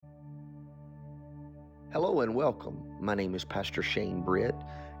Hello and welcome. My name is Pastor Shane Britt,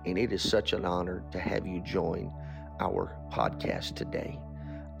 and it is such an honor to have you join our podcast today.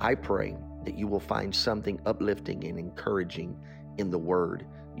 I pray that you will find something uplifting and encouraging in the word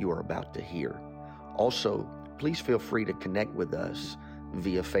you are about to hear. Also, please feel free to connect with us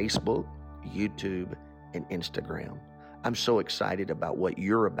via Facebook, YouTube, and Instagram. I'm so excited about what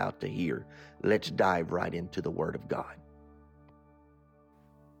you're about to hear. Let's dive right into the Word of God.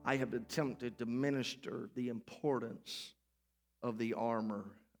 I have attempted to minister the importance of the armor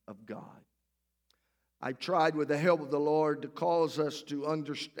of God. I tried with the help of the Lord to cause us to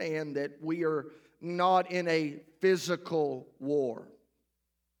understand that we are not in a physical war,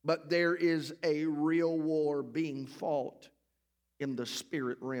 but there is a real war being fought in the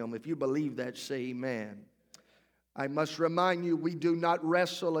spirit realm. If you believe that, say amen. I must remind you, we do not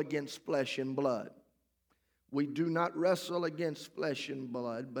wrestle against flesh and blood. We do not wrestle against flesh and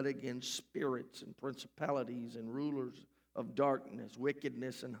blood, but against spirits and principalities and rulers of darkness,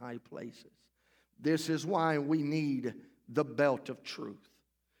 wickedness in high places. This is why we need the belt of truth.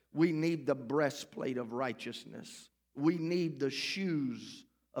 We need the breastplate of righteousness. We need the shoes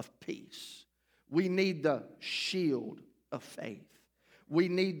of peace. We need the shield of faith. We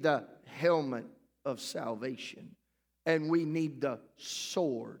need the helmet of salvation. And we need the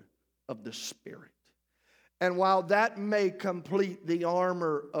sword of the Spirit. And while that may complete the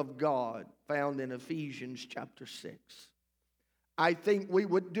armor of God found in Ephesians chapter 6, I think we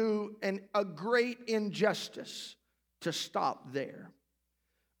would do a great injustice to stop there.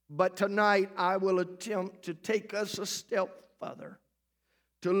 But tonight I will attempt to take us a step further,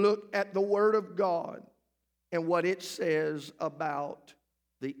 to look at the Word of God and what it says about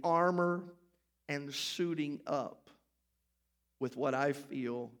the armor and suiting up with what I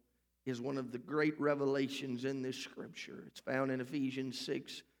feel is one of the great revelations in this scripture. It's found in Ephesians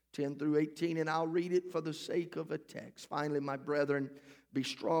 6, 10 through 18, and I'll read it for the sake of a text. Finally, my brethren, be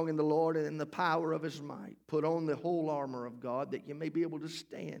strong in the Lord and in the power of his might. Put on the whole armor of God that you may be able to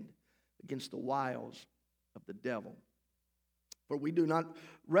stand against the wiles of the devil. For we do not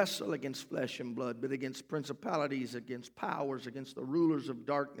wrestle against flesh and blood, but against principalities, against powers, against the rulers of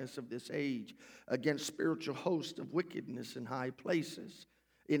darkness of this age, against spiritual hosts of wickedness in high places,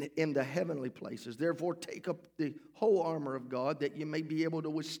 in the heavenly places. Therefore, take up the whole armor of God that you may be able to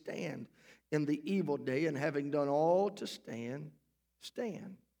withstand in the evil day, and having done all to stand,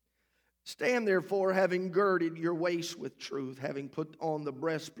 stand. Stand therefore, having girded your waist with truth, having put on the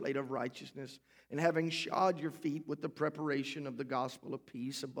breastplate of righteousness, and having shod your feet with the preparation of the gospel of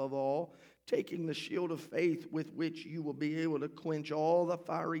peace, above all, taking the shield of faith with which you will be able to quench all the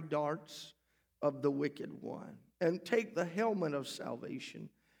fiery darts of the wicked one. And take the helmet of salvation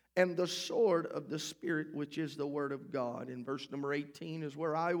and the sword of the Spirit, which is the word of God. In verse number 18 is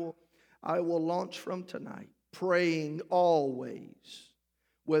where I will launch from tonight. Praying always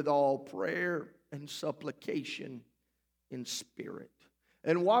with all prayer and supplication in spirit,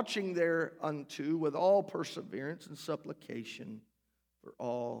 and watching thereunto with all perseverance and supplication for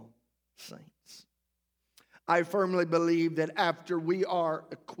all saints. I firmly believe that after we are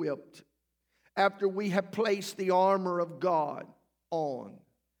equipped, after we have placed the armor of God on,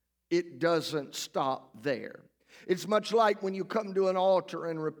 it doesn't stop there. It's much like when you come to an altar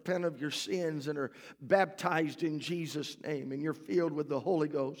and repent of your sins and are baptized in Jesus' name and you're filled with the Holy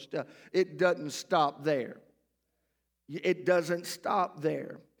Ghost. It doesn't stop there. It doesn't stop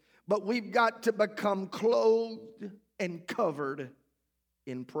there. But we've got to become clothed and covered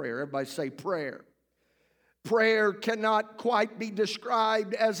in prayer. Everybody say prayer. Prayer cannot quite be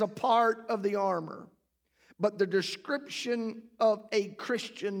described as a part of the armor, but the description of a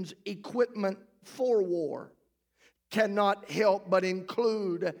Christian's equipment for war cannot help but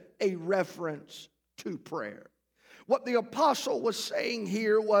include a reference to prayer. What the apostle was saying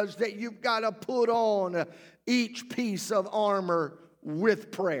here was that you've got to put on each piece of armor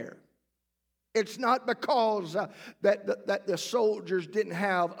with prayer. It's not because that the soldiers didn't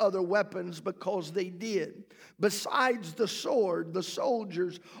have other weapons, because they did. Besides the sword, the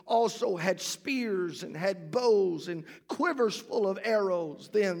soldiers also had spears and had bows and quivers full of arrows.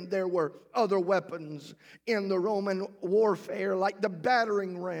 Then there were other weapons in the Roman warfare, like the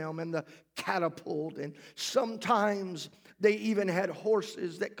battering ram and the catapult. And sometimes they even had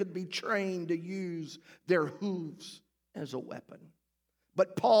horses that could be trained to use their hooves as a weapon.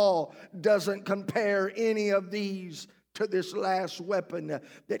 But Paul doesn't compare any of these to this last weapon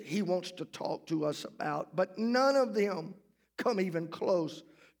that he wants to talk to us about. But none of them come even close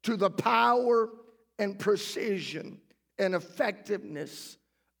to the power and precision and effectiveness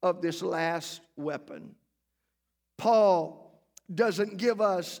of this last weapon. Paul doesn't give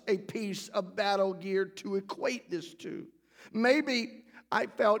us a piece of battle gear to equate this to. Maybe I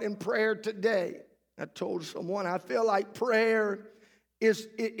felt in prayer today, I told someone, I feel like prayer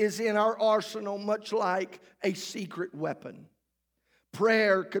is in our arsenal much like a secret weapon.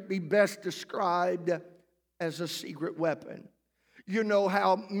 Prayer could be best described as a secret weapon. You know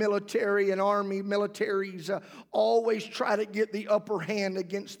how military and army militaries always try to get the upper hand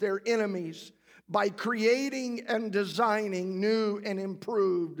against their enemies by creating and designing new and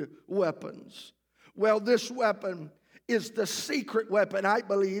improved weapons. Well, this weapon is the secret weapon, I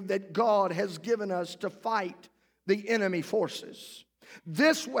believe, that God has given us to fight the enemy forces.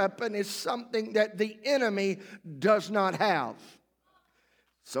 This weapon is something that the enemy does not have.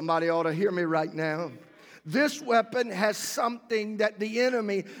 Somebody ought to hear me right now. This weapon has something that the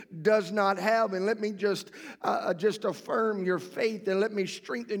enemy does not have. And let me just affirm your faith, and let me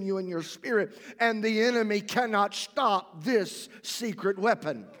strengthen you in your spirit. And the enemy cannot stop this secret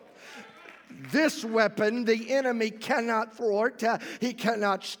weapon. This weapon, the enemy cannot thwart. He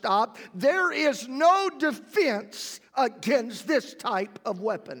cannot stop. There is no defense against this type of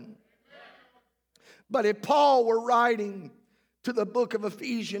weapon. But if Paul were writing to the book of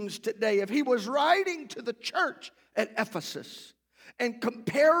Ephesians today, if he was writing to the church at Ephesus and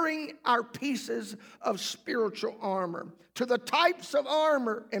comparing our pieces of spiritual armor to the types of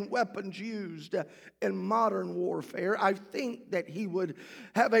armor and weapons used in modern warfare, I think that he would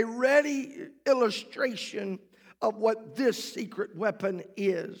have a ready illustration of what this secret weapon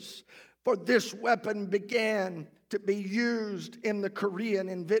is. For this weapon began to be used in the Korean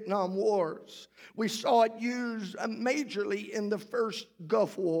and Vietnam wars. We saw it used majorly in the first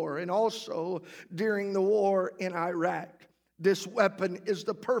Gulf War and also during the war in Iraq. This weapon is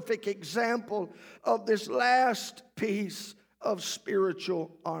the perfect example of this last piece of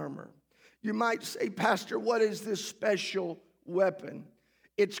spiritual armor. You might say, Pastor, what is this special weapon?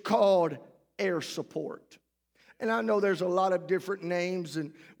 It's called air support. And I know there's a lot of different names,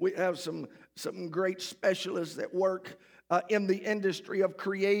 and we have some great specialists that work in the industry of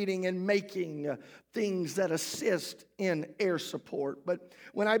creating and making things that assist in air support. But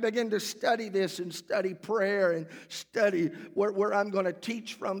when I begin to study this and study prayer and study where I'm going to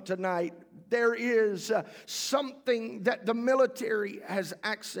teach from tonight, there is something that the military has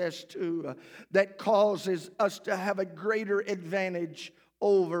access to that causes us to have a greater advantage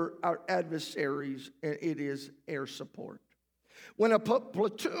over our adversaries, and it is air support. When a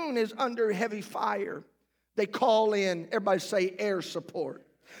platoon is under heavy fire, they call in, everybody say air support.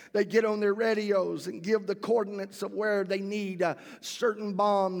 They get on their radios and give the coordinates of where they need certain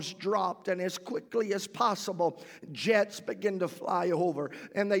bombs dropped. And as quickly as possible, jets begin to fly over.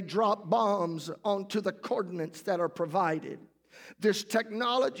 And they drop bombs onto the coordinates that are provided. This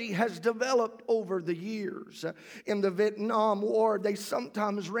technology has developed over the years. In the Vietnam War, they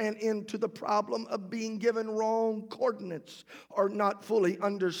sometimes ran into the problem of being given wrong coordinates or not fully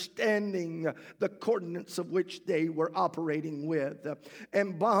understanding the coordinates of which they were operating with.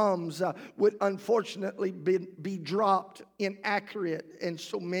 And bombs would unfortunately be dropped inaccurate, and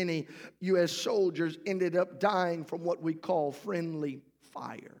so many U.S. soldiers ended up dying from what we call friendly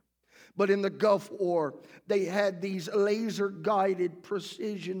fire. But in the Gulf War, they had these laser-guided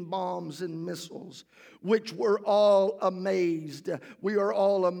precision bombs and missiles, which we are all amazed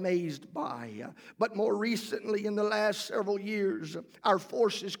by. But more recently, in the last several years, our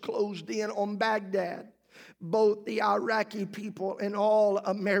forces closed in on Baghdad. Both the Iraqi people and all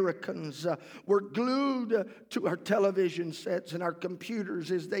Americans were glued to our television sets and our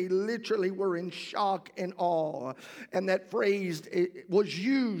computers as they literally were in shock and awe. And that phrase was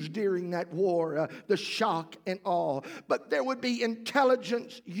used during that war, the shock and awe. But there would be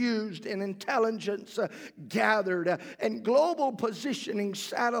intelligence used and intelligence gathered, and global positioning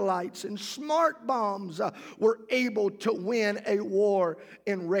satellites and smart bombs were able to win a war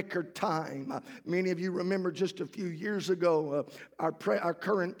in record time. Many of you remember just a few years ago, our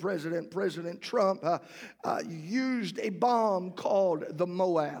current president, President Trump, used a bomb called the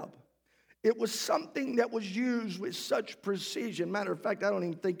Moab. It was something that was used with such precision. Matter of fact, I don't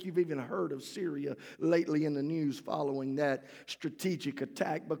even think you've even heard of Syria lately in the news following that strategic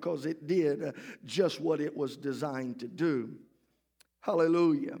attack, because it did just what it was designed to do.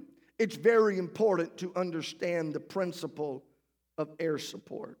 Hallelujah. It's very important to understand the principle of air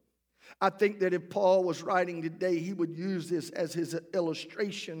support. I think that if Paul was writing today, he would use this as his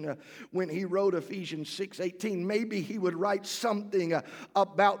illustration when he wrote Ephesians 6:18. Maybe he would write something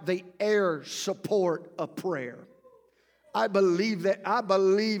about the air support of prayer. I believe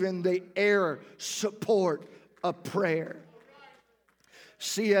in the air support of prayer.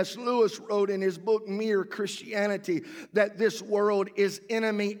 C.S. Lewis wrote in his book, Mere Christianity, that this world is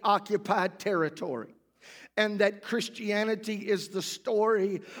enemy-occupied territory, and that Christianity is the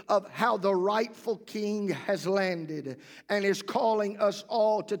story of how the rightful king has landed and is calling us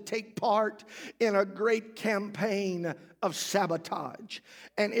all to take part in a great campaign of sabotage.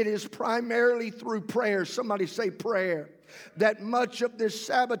 And it is primarily through prayer, somebody say prayer, that much of this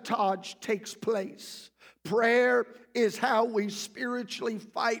sabotage takes place. Prayer is how we spiritually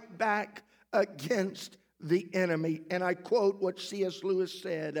fight back against the enemy. And I quote what C.S. Lewis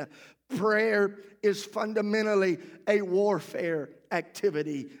said, prayer is fundamentally a warfare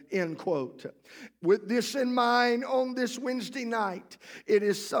activity, end quote. With this in mind, on this Wednesday night, it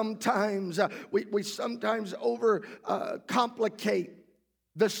is sometimes, we sometimes complicate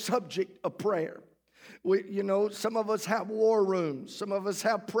the subject of prayer. Some of us have war rooms. Some of us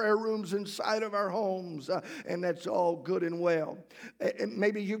have prayer rooms inside of our homes, and that's all good and well. And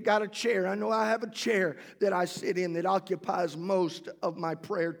maybe you've got a chair. I know I have a chair that I sit in that occupies most of my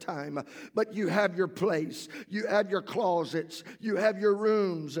prayer time. But you have your place. You have your closets. You have your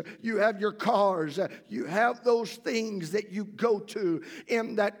rooms. You have your cars. You have those things that you go to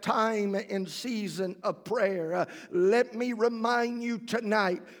in that time and season of prayer. Let me remind you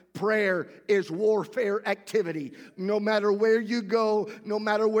tonight, prayer is warfare activity. No matter where you go, no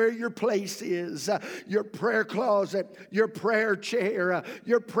matter where your place is, your prayer closet, your prayer chair,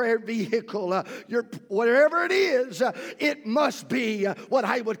 your prayer vehicle, whatever it is, it must be what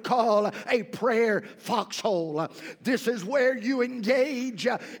I would call a prayer foxhole. This is where you engage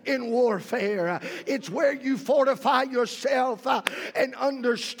in warfare. It's where you fortify yourself and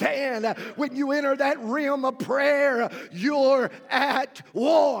understand when you enter that realm of prayer, you're at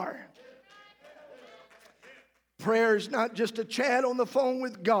war. Prayer is not just a chat on the phone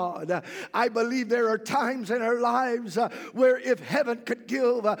with God. I believe there are times in our lives where if heaven could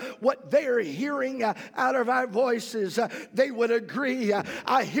give what they're hearing out of our voices, they would agree.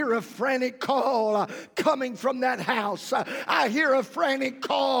 I hear a frantic call coming from that house. I hear a frantic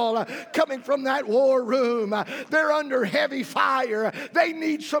call coming from that war room. They're under heavy fire. They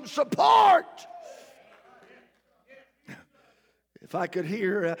need some support. If I could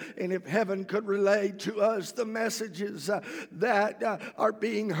hear and if heaven could relay to us the messages that are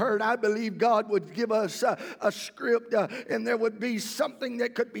being heard, I believe God would give us a script and there would be something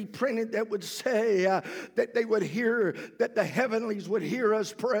that could be printed that would say that they would hear, that the heavenlies would hear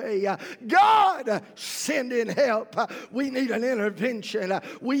us pray. God, send in help. We need an intervention.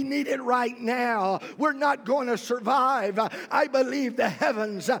 We need it right now. We're not going to survive. I believe the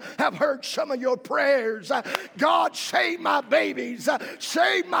heavens have heard some of your prayers. God, save my babies.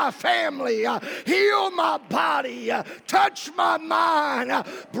 Save my family, heal my body, touch my mind,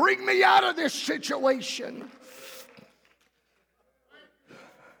 bring me out of this situation.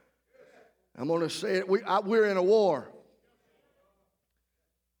 I'm going to say it. We're in a war.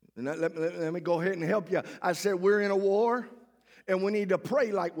 And let me go ahead and help you. I said we're in a war, and we need to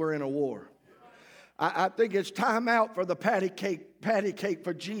pray like we're in a war. I think it's time out for the patty cake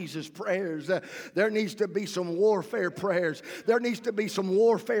for Jesus prayers. There needs to be some warfare prayers. There needs to be some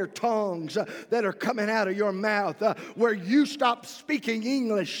warfare tongues that are coming out of your mouth where you stop speaking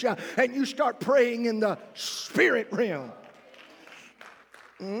English and you start praying in the spirit realm.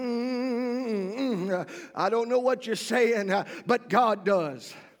 I don't know what you're saying, but God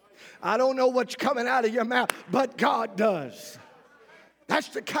does. I don't know what's coming out of your mouth, but God does. That's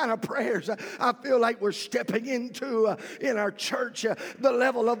the kind of prayers I feel like we're stepping into in our church. The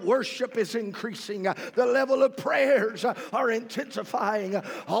level of worship is increasing. The level of prayers are intensifying.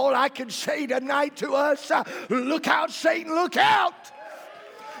 All I can say tonight to us, look out, Satan, look out.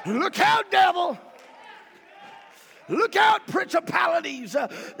 Look out, devil. Look out, principalities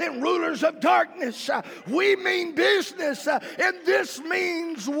and rulers of darkness. We mean business, and this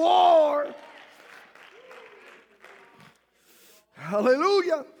means war.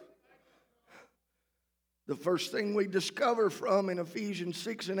 Hallelujah. The first thing we discover from in Ephesians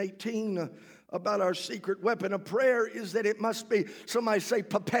 6 and 18 about our secret weapon of prayer is that it must be, somebody say,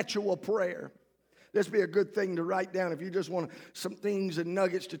 perpetual prayer. This would be a good thing to write down if you just want some things and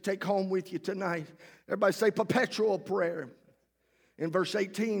nuggets to take home with you tonight. Everybody say perpetual prayer. In verse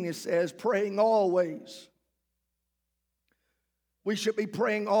 18 it says, praying always. We should be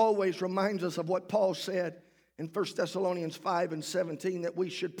praying always, reminds us of what Paul said in 1 Thessalonians 5 and 17, that we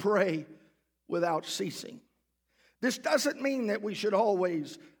should pray without ceasing. This doesn't mean that we should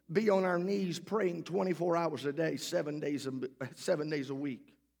always be on our knees praying 24 hours a day, 7 days a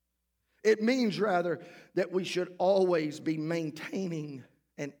week. It means rather that we should always be maintaining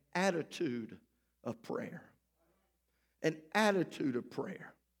an attitude of prayer. an attitude of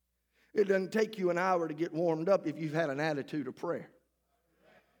prayer. It doesn't take you an hour to get warmed up if you've had an attitude of prayer.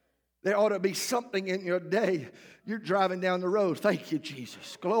 There ought to be something in your day. You're driving down the road. Thank you,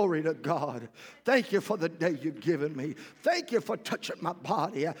 Jesus. Glory to God. Thank you for the day you've given me. Thank you for touching my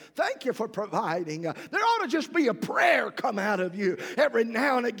body. Thank you for providing. There ought to just be a prayer come out of you every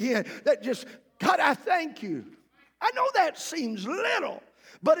now and again that just, God, I thank you. I know that seems little,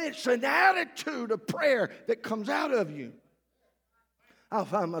 but it's an attitude of prayer that comes out of you. I'll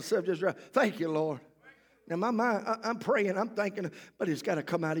find myself just right. Thank you, Lord. Now, my mind, I'm praying, I'm thinking, but it's got to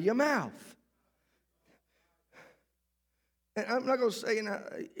come out of your mouth. And I'm not going to say,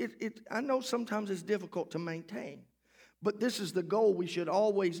 I know sometimes it's difficult to maintain, but this is the goal we should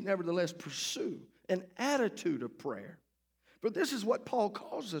always, nevertheless, pursue, an attitude of prayer. But this is what Paul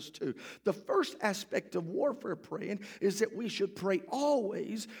calls us to. The first aspect of warfare praying is that we should pray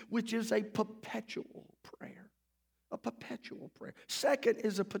always, which is a perpetual prayer. A perpetual prayer. Second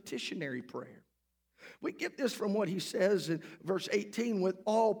is a petitionary prayer. We get this from what he says in verse 18, with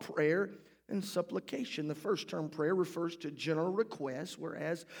all prayer and supplication. The first term prayer refers to general requests,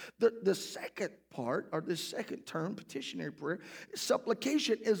 whereas the second part, or the second term, petitionary prayer,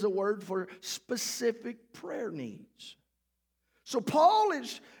 supplication is a word for specific prayer needs. So Paul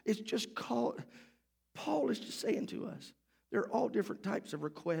is just saying to us, there are all different types of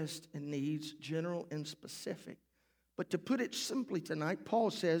requests and needs, general and specific. But to put it simply tonight, Paul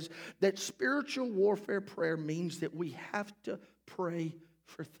says that spiritual warfare prayer means that we have to pray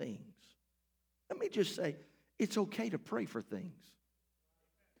for things. Let me just say, it's okay to pray for things.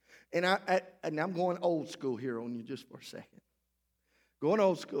 And I'm going old school here on you just for a second. Going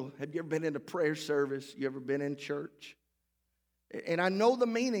old school. Have you ever been in a prayer service? You ever been in church? And I know the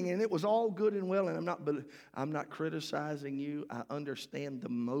meaning, and it was all good and well, and I'm not criticizing you. I understand the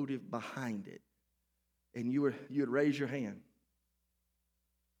motive behind it. And you'd raise your hand.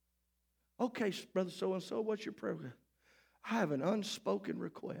 Okay, brother so-and-so, what's your prayer? I have an unspoken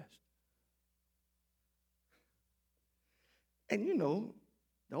request. And you know,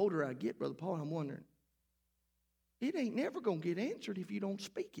 the older I get, Brother Paul, I'm wondering, it ain't never going to get answered if you don't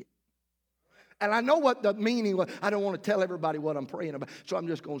speak it. And I know what the meaning was. I don't want to tell everybody what I'm praying about, so I'm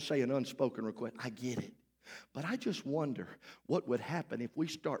just going to say an unspoken request. I get it. But I just wonder what would happen if we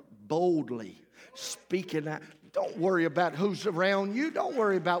start boldly speaking out. Don't worry about who's around you. Don't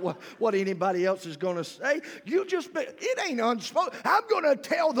worry about what anybody else is going to say. It ain't unspoken. I'm going to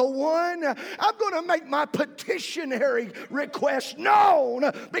tell the one. I'm going to make my petitionary request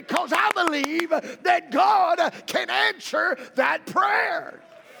known because I believe that God can answer that prayer.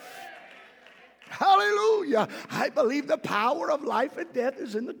 Hallelujah. I believe the power of life and death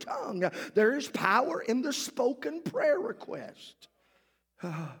is in the tongue. There is power in the spoken prayer request.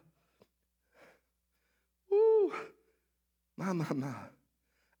 My.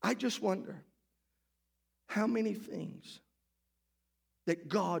 I just wonder how many things that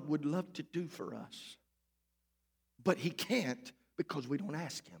God would love to do for us, but He can't because we don't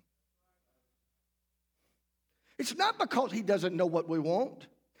ask Him. It's not because He doesn't know what we want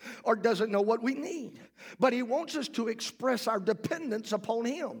or doesn't know what we need, but He wants us to express our dependence upon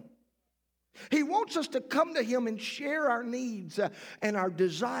Him. He wants us to come to Him and share our needs and our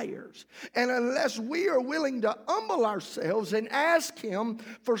desires. And unless we are willing to humble ourselves and ask Him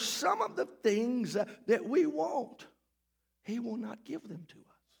for some of the things that we want, He will not give them to us.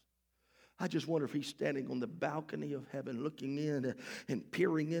 I just wonder if He's standing on the balcony of heaven looking in and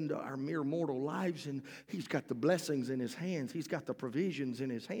peering into our mere mortal lives, and He's got the blessings in His hands. He's got the provisions in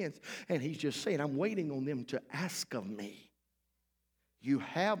His hands, and He's just saying, I'm waiting on them to ask of me. You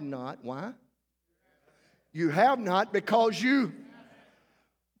have not. Why? You have not because you.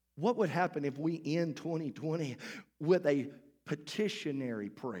 What would happen if we end 2020 with a petitionary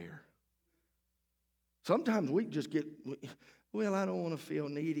prayer? Sometimes we just get, well, I don't want to feel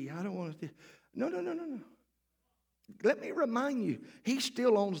needy. I don't want to. No. Let me remind you, He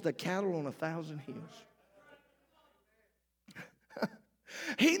still owns the cattle on 1,000 hills.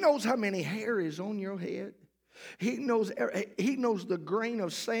 He knows how many hair is on your head. He knows the grain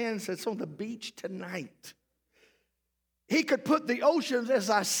of sand that's on the beach tonight. He could put the oceans, as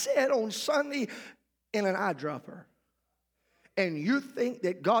I said on Sunday, in an eyedropper. And you think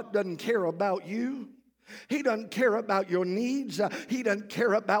that God doesn't care about you? He doesn't care about your needs. He doesn't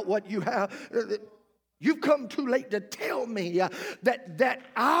care about what you have. You've come too late to tell me that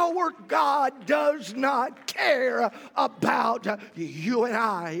our God does not care about you and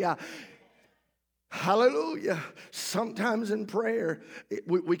I. Hallelujah. Sometimes in prayer,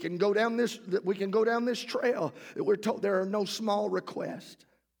 we can go down this trail. We're told there are no small requests.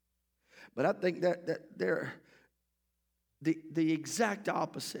 But I think that the exact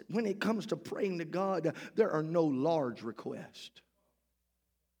opposite. When it comes to praying to God, there are no large requests.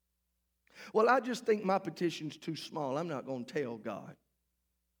 Well, I just think my petition's too small. I'm not going to tell God.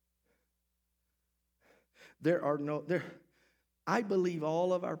 I believe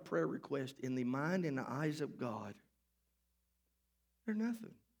all of our prayer requests in the mind and the eyes of God, they're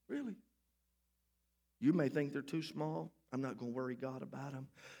nothing, really. You may think they're too small. I'm not going to worry God about them.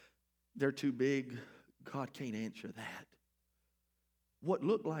 They're too big. God can't answer that. What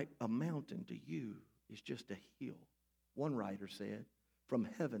looked like a mountain to you is just a hill. One writer said, from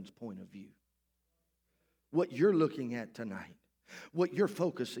heaven's point of view. What you're looking at tonight, what you're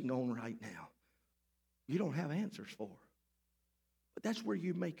focusing on right now, you don't have answers for. But that's where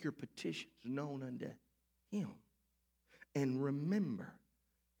you make your petitions known unto Him. And remember,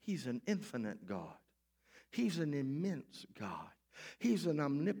 He's an infinite God. He's an immense God. He's an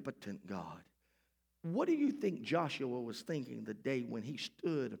omnipotent God. What do you think Joshua was thinking the day when he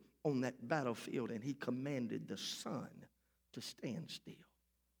stood on that battlefield and he commanded the sun to stand still?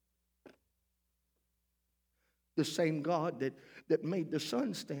 The same God that made the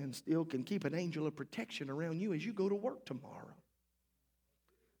sun stand still can keep an angel of protection around you as you go to work tomorrow.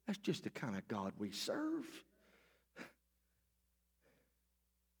 That's just the kind of God we serve.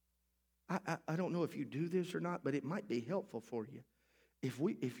 I don't know if you do this or not, but it might be helpful for you.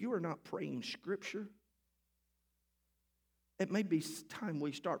 If you are not praying Scripture, it may be time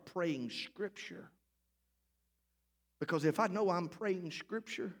we start praying Scripture. Because if I know I'm praying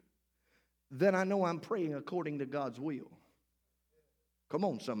Scripture, then I know I'm praying according to God's will. Come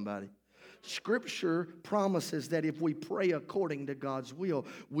on, somebody. Scripture promises that if we pray according to God's will,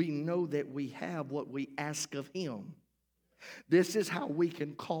 we know that we have what we ask of Him. This is how we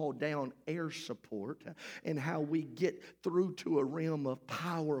can call down air support and how we get through to a realm of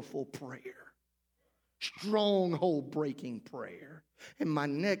powerful prayer. Stronghold breaking prayer. And my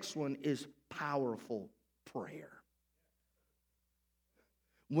next one is powerful prayer.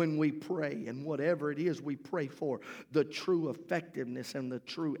 When we pray, and whatever it is we pray for, the true effectiveness and the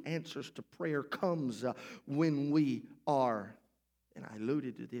true answers to prayer comes when we are, and I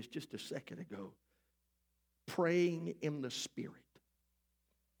alluded to this just a second ago, praying in the Spirit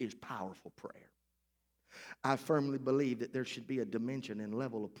is powerful prayer. I firmly believe that there should be a dimension and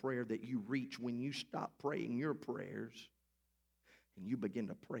level of prayer that you reach when you stop praying your prayers and you begin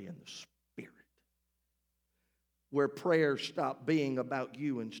to pray in the Spirit. Where prayers stop being about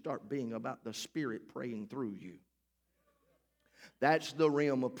you and start being about the Spirit praying through you. That's the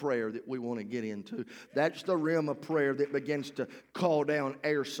realm of prayer that we want to get into. That's the realm of prayer that begins to call down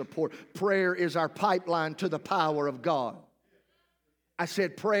air support. Prayer is our pipeline to the power of God. I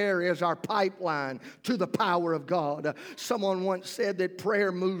said prayer is our pipeline to the power of God. Someone once said that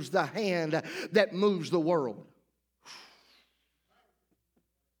prayer moves the hand that moves the world.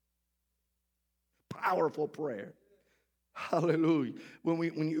 Powerful prayer. Hallelujah.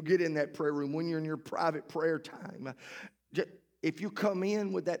 When you get in that prayer room, when you're in your private prayer time, if you come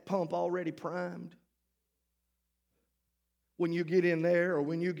in with that pump already primed, when you get in there or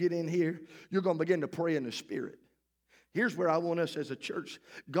when you get in here, you're going to begin to pray in the Spirit. Here's where I want us as a church.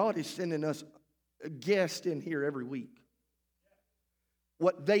 God is sending us a guest in here every week.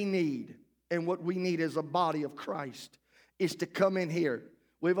 What they need and what we need as a body of Christ is to come in here.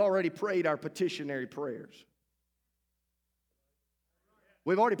 We've already prayed our petitionary prayers.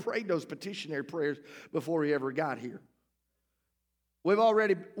 We've already prayed those petitionary prayers before we ever got here. We've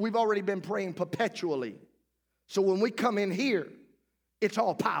already been praying perpetually. So when we come in here, it's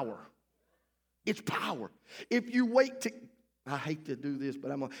all power. It's power. If you wait to, I hate to do this,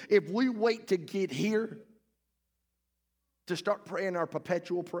 but if we wait to get here to start praying our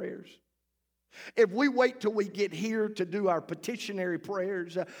perpetual prayers, if we wait till we get here to do our petitionary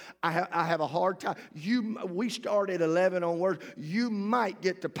prayers, I have a hard time. We start at 11 onwards. You might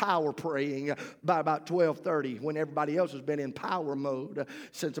get to power praying by about 12:30 when everybody else has been in power mode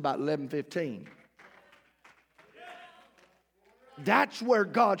since about 11:15. That's where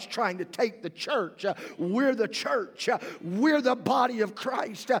God's trying to take the church. We're the church. We're the body of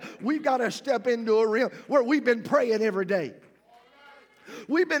Christ. We've got to step into a realm where we've been praying every day.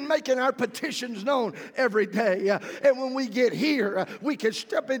 We've been making our petitions known every day. And when we get here, we can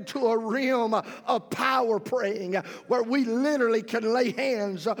step into a realm of power praying where we literally can lay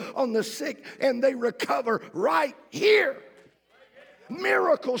hands on the sick and they recover right here.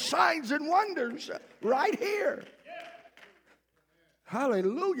 Miracles, signs, and wonders right here.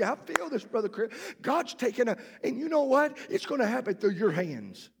 Hallelujah. I feel this, Brother Chris. God's taking and you know what? It's going to happen through your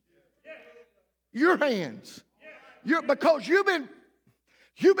hands. Your hands. Because you've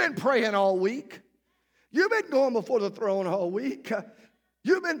been praying all week. You've been going before the throne all week.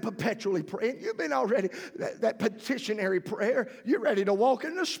 You've been perpetually praying. You've been already, that petitionary prayer. You're ready to walk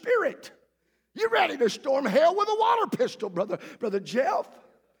in the Spirit. You're ready to storm hell with a water pistol, Brother Jeff.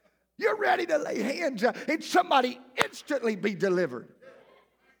 You're ready to lay hands and somebody instantly be delivered.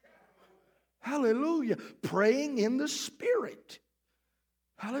 Hallelujah. Praying in the Spirit.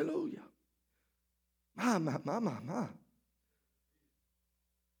 Hallelujah. My.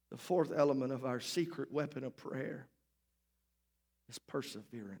 The fourth element of our secret weapon of prayer is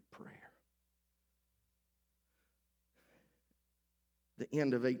perseverant prayer. The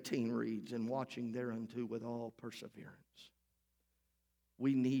end of 18 reads, "And watching thereunto with all perseverance."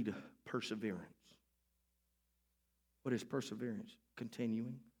 We need perseverance. What is perseverance?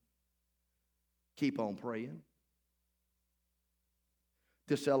 Continuing. Keep on praying.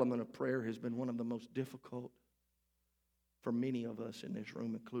 This element of prayer has been one of the most difficult for many of us in this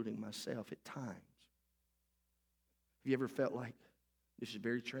room, including myself, at times. Have you ever felt like, this is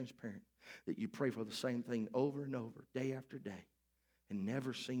very transparent, that you pray for the same thing over and over, day after day, and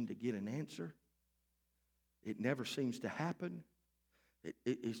never seem to get an answer? It never seems to happen.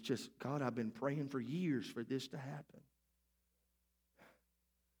 It's just, God, I've been praying for years for this to happen.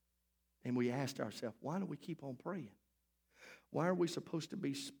 And we asked ourselves, why do we keep on praying? Why are we supposed to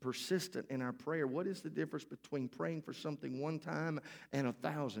be persistent in our prayer? What is the difference between praying for something one time and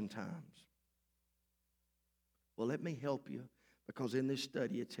 1,000 times? Well, let me help you, because in this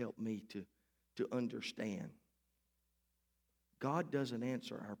study it's helped me to understand. God doesn't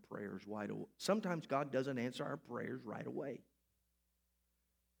answer our prayers right away. Sometimes God doesn't answer our prayers right away.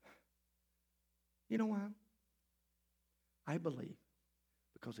 You know why? I believe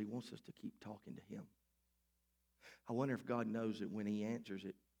because He wants us to keep talking to Him. I wonder if God knows that when He answers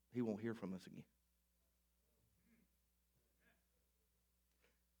it, He won't hear from us again.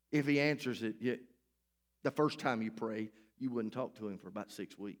 If He answers it, the first time you pray, you wouldn't talk to Him for about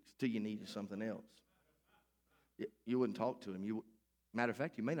 6 weeks till you needed something else. You wouldn't talk to Him. Matter of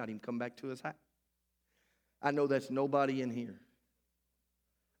fact, you may not even come back to His house. I know that's nobody in here.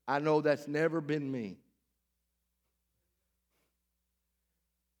 I know that's never been me.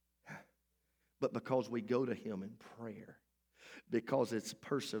 But because we go to Him in prayer, because it's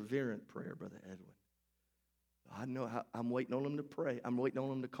perseverant prayer, Brother Edwin. I know I'm waiting on them to pray. I'm waiting on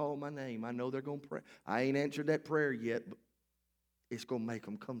them to call my name. I know they're going to pray. I ain't answered that prayer yet, but it's going to make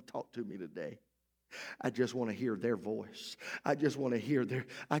them come talk to me today. I just want to hear their voice. I just want to hear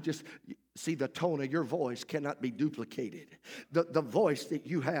see, the tone of your voice cannot be duplicated. The voice that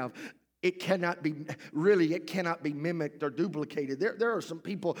you have, it cannot be mimicked or duplicated. There are some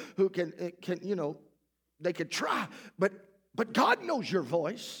people who can they could try, but God knows your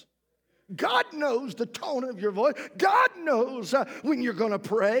voice. God knows the tone of your voice. God knows when you're going to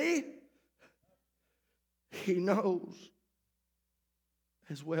pray. He knows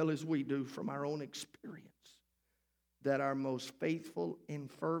as well as we do from our own experience that our most faithful and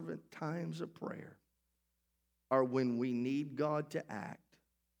fervent times of prayer are when we need God to act.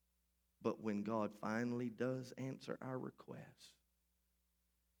 But when God finally does answer our request,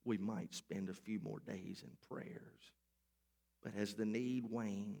 we might spend a few more days in prayers. But as the need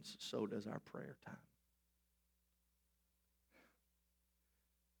wanes, so does our prayer time.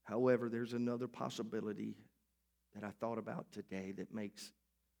 However, there's another possibility that I thought about today that makes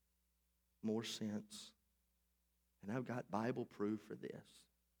more sense. And I've got Bible proof for this.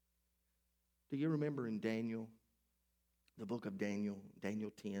 Do you remember in Daniel, the book of Daniel,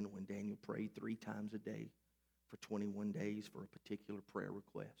 Daniel 10, when Daniel prayed 3 times a day for 21 days for a particular prayer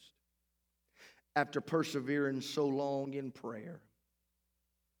request? After persevering so long in prayer,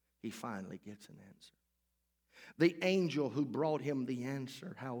 he finally gets an answer. The angel who brought him the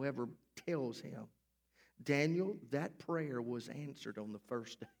answer, however, tells him, Daniel, that prayer was answered on the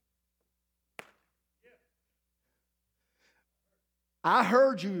first day. I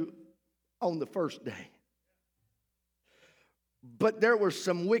heard you on the first day. But there were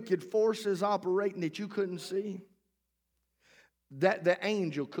some wicked forces operating that you couldn't see, that the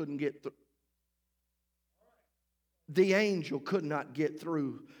angel couldn't get through. The angel could not get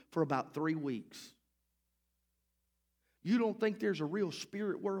through for about 3 weeks. You don't think there's a real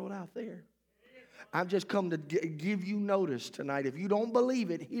spirit world out there? I've just come to give you notice tonight. If you don't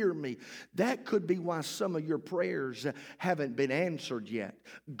believe it, hear me. That could be why some of your prayers haven't been answered yet.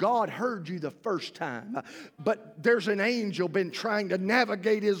 God heard you the first time, but there's an angel been trying to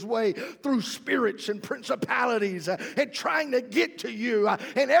navigate his way through spirits and principalities and trying to get to you.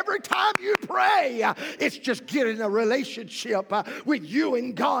 And every time you pray, it's just getting a relationship with you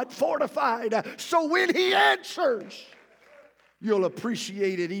and God fortified. So when he answers, You'll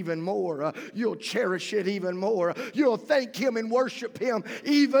appreciate it even more. You'll cherish it even more. You'll thank Him and worship Him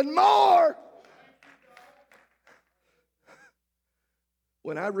even more.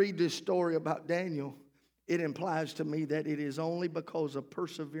 When I read this story about Daniel, it implies to me that it is only because of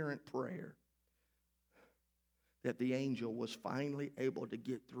perseverant prayer that the angel was finally able to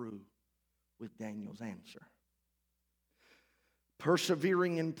get through with Daniel's answer.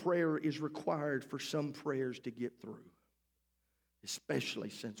 Persevering in prayer is required for some prayers to get through, especially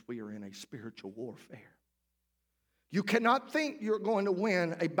since we are in a spiritual warfare. You cannot think you're going to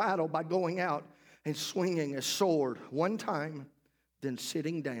win a battle by going out and swinging a sword one time, then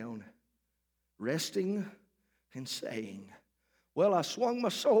sitting down, resting, and saying, well, I swung my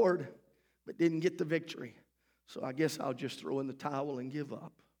sword, but didn't get the victory, so I guess I'll just throw in the towel and give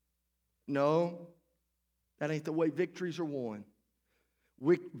up. No, that ain't the way victories are won.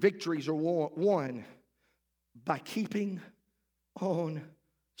 Victories are won by keeping on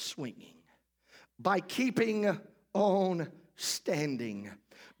swinging, by keeping on standing,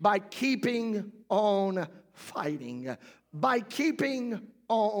 by keeping on fighting, by keeping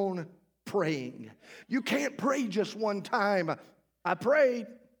on praying. You can't pray just one time. I prayed.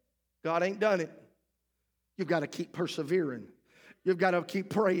 God ain't done it. You've got to keep persevering. You've got to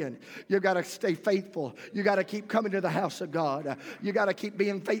keep praying. You've got to stay faithful. You've got to keep coming to the house of God. You've got to keep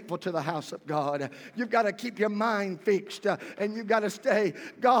being faithful to the house of God. You've got to keep your mind fixed. And you've got to stay,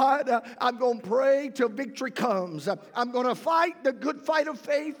 God, I'm going to pray till victory comes. I'm going to fight the good fight of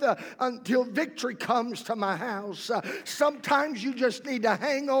faith until victory comes to my house. Sometimes you just need to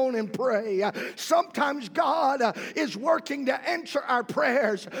hang on and pray. Sometimes God is working to answer our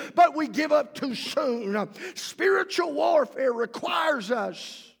prayers, but we give up too soon. Spiritual warfare requires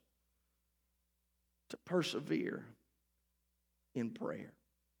us to persevere in prayer.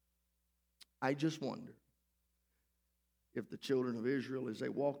 I just wonder if the children of Israel, as they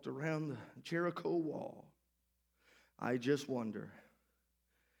walked around the Jericho wall, I just wonder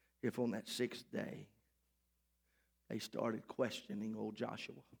if on that 6th day they started questioning old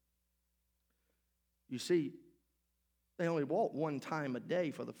Joshua. You see, they only walked one time a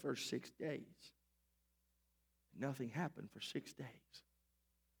day for the first 6 days. Nothing happened for 6 days.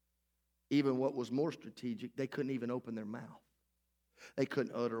 Even what was more strategic, they couldn't even open their mouth. They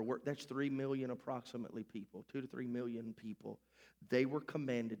couldn't utter a word. That's 3 million approximately people, 2 to 3 million people. They were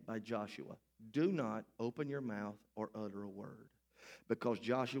commanded by Joshua, do not open your mouth or utter a word. Because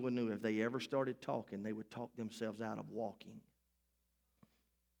Joshua knew if they ever started talking, they would talk themselves out of walking.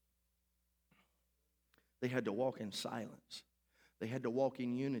 They had to walk in silence. They had to walk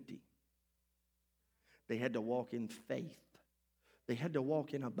in unity. They had to walk in faith. They had to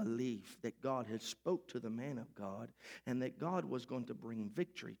walk in a belief that God had spoke to the man of God and that God was going to bring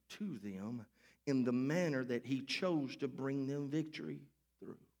victory to them in the manner that He chose to bring them victory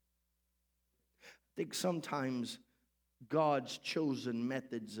through. I think sometimes God's chosen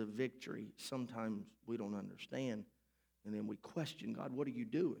methods of victory, sometimes we don't understand, and then we question God, what are you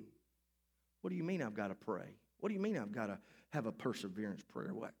doing? What do you mean I've got to pray? What do you mean I've got to have a perseverance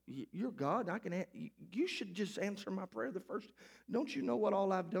prayer? What? You're God. You should just answer my prayer the first. Don't you know what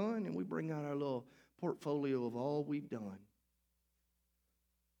all I've done? And we bring out our little portfolio of all we've done.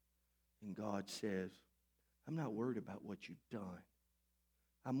 And God says, I'm not worried about what you've done.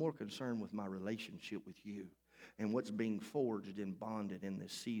 I'm more concerned with my relationship with you and what's being forged and bonded in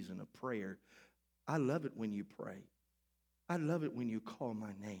this season of prayer. I love it when you pray. I love it when you call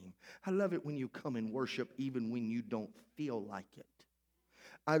my name. I love it when you come and worship even when you don't feel like it.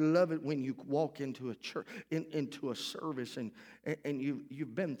 I love it when you walk into a church, into a service, and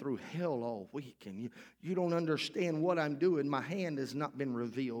you've been through hell all week, and you don't understand what I'm doing. My hand has not been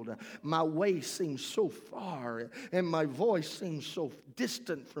revealed. My way seems so far, and my voice seems so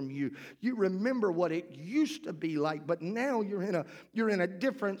distant from you. You remember what it used to be like, but now you're in a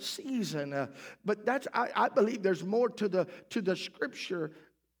different season. But that's I believe there's more to the scripture.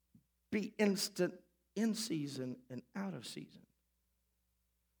 Be instant in season and out of season.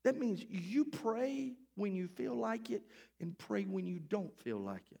 That means you pray when you feel like it and pray when you don't feel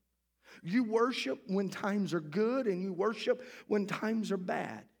like it. You worship when times are good and you worship when times are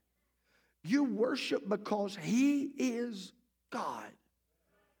bad. You worship because He is God.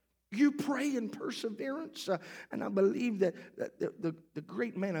 You pray in perseverance. And I believe that the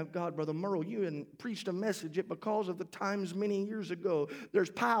great man of God, Brother Merle, you and preached a message that because of the times many years ago,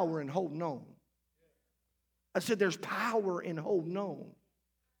 there's power in holding on. I said there's power in holding on.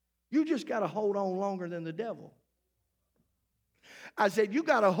 You just got to hold on longer than the devil. I said, you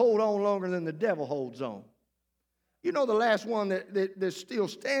got to hold on longer than the devil holds on. You know the last one that's still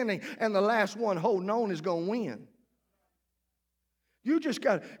standing and the last one holding on is going to win. You just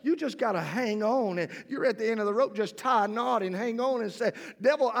got to hang on. And you're at the end of the rope, just tie a knot and hang on and say,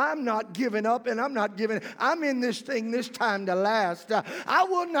 devil, I'm not giving up and I'm not giving. I'm in this thing this time to last. I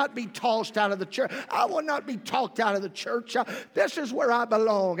will not be tossed out of the church. I will not be talked out of the church. This is where I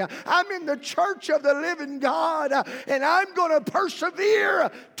belong. I'm in the church of the living God, and I'm going to persevere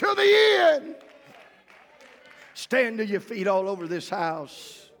to the end. Stand to your feet all over this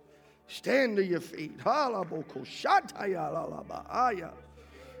house. Stand to your feet.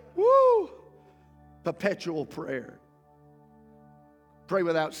 Woo! Perpetual prayer. Pray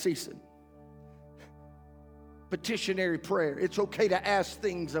without ceasing. Petitionary prayer. It's okay to ask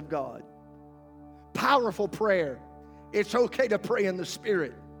things of God. Powerful prayer. It's okay to pray in the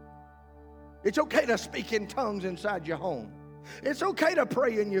Spirit. It's okay to speak in tongues inside your home. It's okay to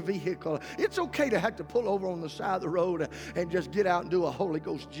pray in your vehicle. It's okay to have to pull over on the side of the road and just get out and do a Holy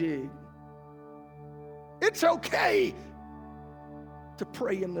Ghost jig. It's okay to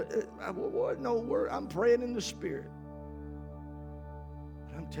pray in the, I'm praying in the Spirit.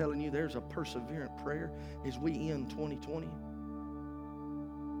 But I'm telling you, there's a perseverant prayer as we end 2020.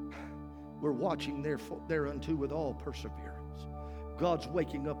 We're watching thereunto with all perseverance. God's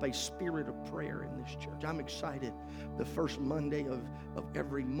waking up a spirit of prayer in this church. I'm excited. The first Monday of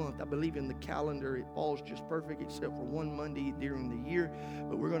every month. I believe in the calendar it falls just perfect except for one Monday during the year.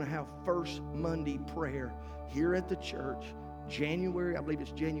 But we're going to have first Monday prayer here at the church. January, I believe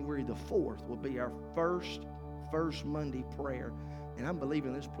it's January the 4th will be our first Monday prayer. And I'm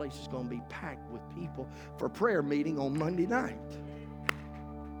believing this place is going to be packed with people for prayer meeting on Monday night.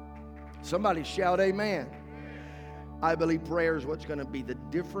 Somebody shout amen. I believe prayer is what's going to be the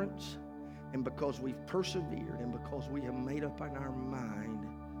difference. And because we've persevered and because we have made up in our mind,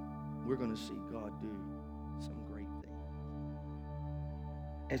 we're going to see God do some great things.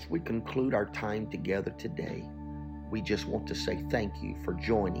 As we conclude our time together today, we just want to say thank you for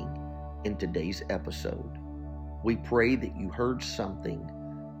joining in today's episode. We pray that you heard something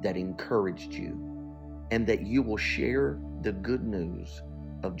that encouraged you and that you will share the good news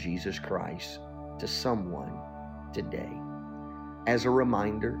of Jesus Christ to someone today. As a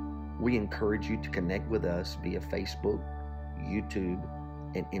reminder, we encourage you to connect with us via Facebook, YouTube,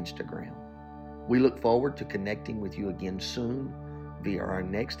 and Instagram. We look forward to connecting with you again soon via our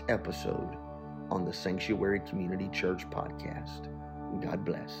next episode on the Sanctuary Community Church podcast. God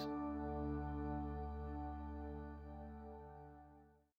bless.